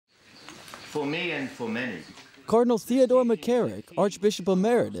for me and for many. Cardinal Theodore McCarrick, Archbishop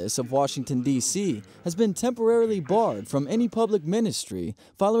Emeritus of Washington, D.C., has been temporarily barred from any public ministry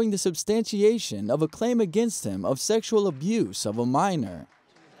following the substantiation of a claim against him of sexual abuse of a minor.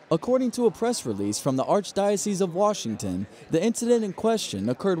 According to a press release from the Archdiocese of Washington, the incident in question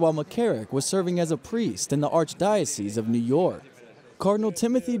occurred while McCarrick was serving as a priest in the Archdiocese of New York. Cardinal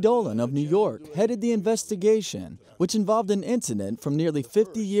Timothy Dolan of New York headed the investigation, which involved an incident from nearly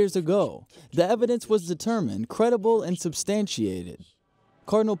 50 years ago. The evidence was determined credible and substantiated.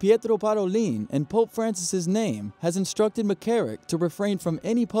 Cardinal Pietro Parolin, in Pope Francis's name, has instructed McCarrick to refrain from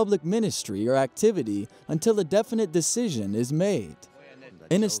any public ministry or activity until a definite decision is made.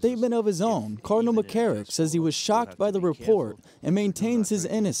 In a statement of his own, Cardinal McCarrick says he was shocked by the report and maintains his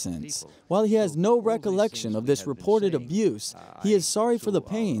innocence. While he has no recollection of this reported abuse, he is sorry for the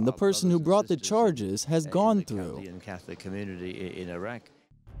pain the person who brought the charges has gone through. Catholic community in Iraq.